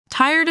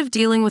Tired of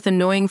dealing with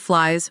annoying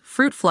flies,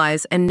 fruit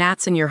flies, and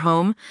gnats in your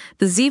home?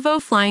 The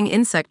Zevo Flying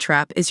Insect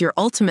Trap is your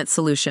ultimate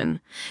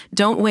solution.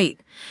 Don't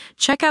wait.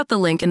 Check out the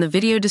link in the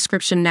video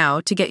description now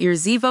to get your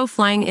Zevo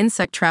Flying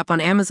Insect Trap on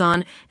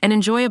Amazon and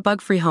enjoy a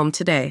bug-free home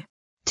today.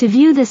 To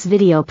view this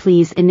video,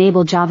 please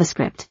enable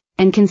JavaScript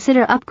and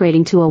consider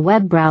upgrading to a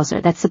web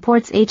browser that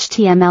supports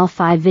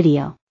HTML5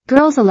 video.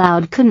 Girls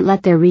Aloud couldn't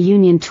let their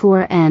reunion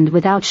tour end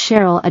without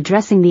Cheryl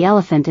addressing the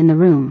elephant in the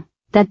room,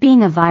 that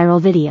being a viral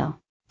video.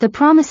 The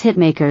Promise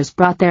Hitmakers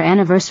brought their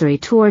anniversary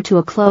tour to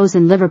a close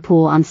in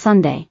Liverpool on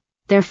Sunday,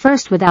 their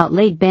first without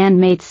late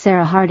bandmate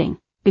Sarah Harding,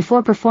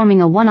 before performing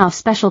a one-off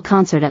special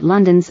concert at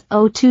London's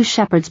O2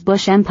 Shepherd's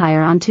Bush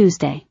Empire on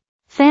Tuesday.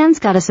 Fans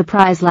got a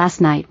surprise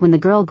last night when the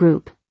girl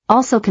group,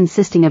 also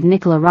consisting of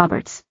Nicola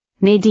Roberts,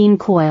 Nadine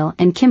Coyle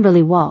and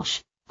Kimberly Walsh,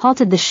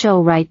 halted the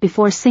show right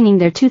before singing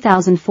their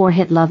 2004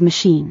 hit Love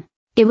Machine.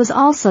 It was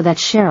also that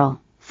Cheryl,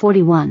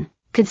 41,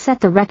 could set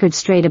the record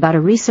straight about a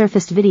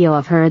resurfaced video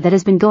of her that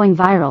has been going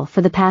viral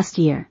for the past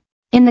year.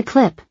 In the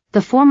clip,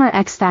 the former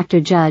X Factor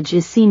judge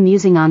is seen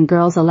musing on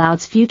Girls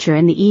Aloud's future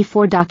in the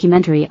E4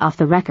 documentary Off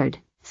the Record,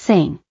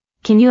 saying,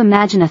 "Can you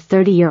imagine a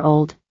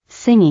 30-year-old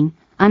singing,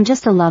 'I'm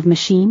just a love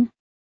machine'?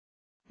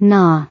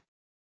 Nah.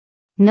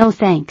 No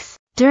thanks."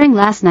 During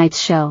last night's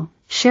show,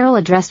 Cheryl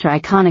addressed her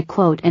iconic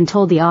quote and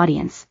told the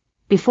audience,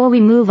 "Before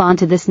we move on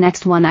to this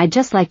next one, I'd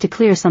just like to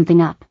clear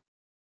something up.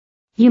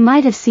 You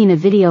might have seen a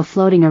video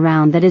floating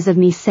around that is of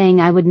me saying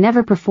I would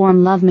never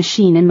perform Love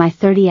Machine in my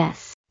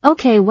 30s.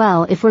 Okay,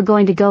 well, if we're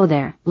going to go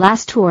there,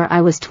 last tour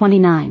I was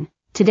 29,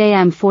 today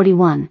I'm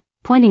 41,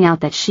 pointing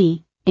out that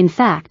she, in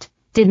fact,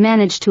 did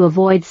manage to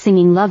avoid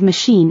singing Love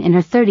Machine in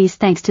her 30s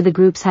thanks to the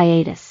group's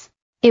hiatus.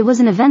 It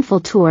was an eventful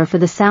tour for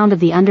the sound of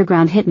the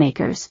underground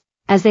hitmakers,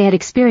 as they had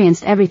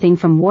experienced everything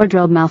from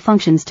wardrobe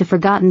malfunctions to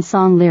forgotten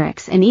song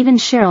lyrics and even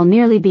Cheryl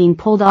nearly being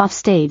pulled off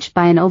stage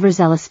by an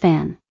overzealous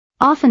fan.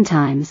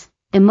 Oftentimes,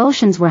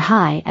 emotions were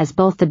high as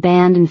both the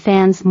band and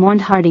fans mourned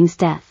Harding's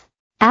death.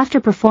 After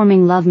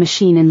performing Love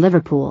Machine in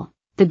Liverpool,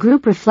 the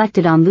group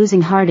reflected on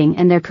losing Harding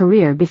and their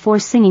career before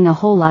singing A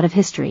Whole Lot of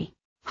History.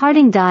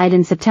 Harding died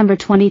in September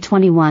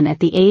 2021 at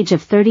the age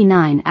of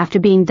 39 after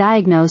being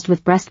diagnosed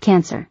with breast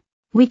cancer.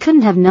 "We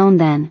couldn't have known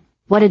then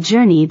what a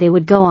journey they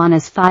would go on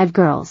as 5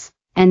 girls,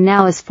 and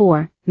now as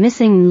 4,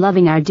 missing and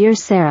loving our dear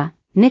Sarah,"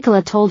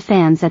 Nicola told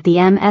fans at the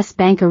MS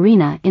Bank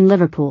Arena in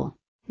Liverpool.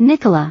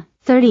 Nicola,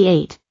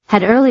 38,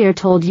 had earlier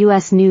told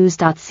usnews.co.uk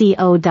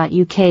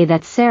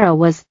that Sarah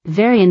was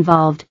very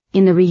involved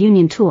in the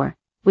reunion tour,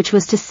 which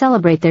was to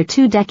celebrate their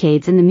 2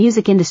 decades in the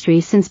music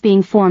industry since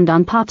being formed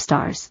on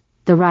Popstars,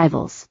 The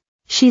Rivals.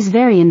 "She's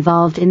very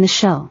involved in the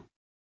show.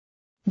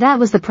 That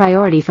was the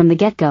priority from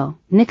the get-go,"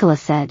 Nicola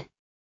said.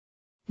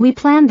 "We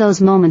planned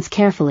those moments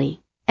carefully,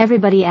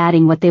 everybody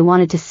adding what they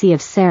wanted to see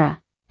of Sarah,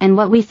 and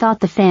what we thought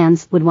the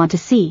fans would want to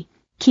see,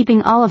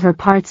 keeping all of her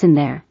parts in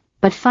there,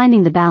 but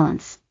finding the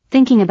balance,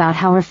 thinking about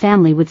how her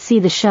family would see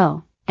the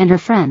show, and her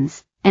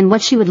friends, and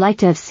what she would like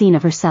to have seen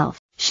of herself."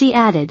 She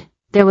added,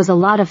 "There was a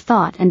lot of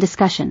thought and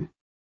discussion.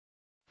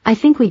 I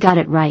think we got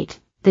it right.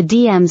 The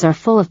DMs are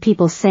full of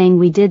people saying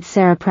we did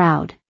Sarah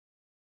proud.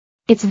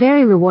 It's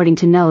very rewarding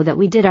to know that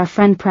we did our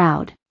friend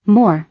proud."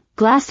 More,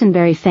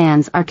 Glastonbury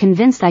fans are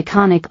convinced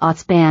iconic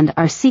aughts band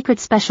are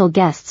secret special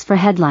guests for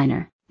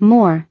headliner.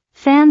 More,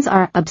 fans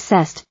are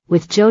obsessed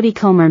with Jodie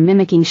Comer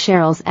mimicking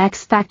Cheryl's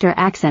X Factor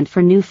accent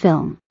for new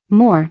film.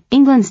 More,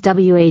 England's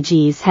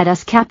WAGs had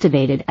us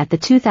captivated at the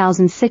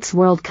 2006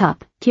 World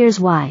Cup.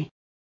 Here's why.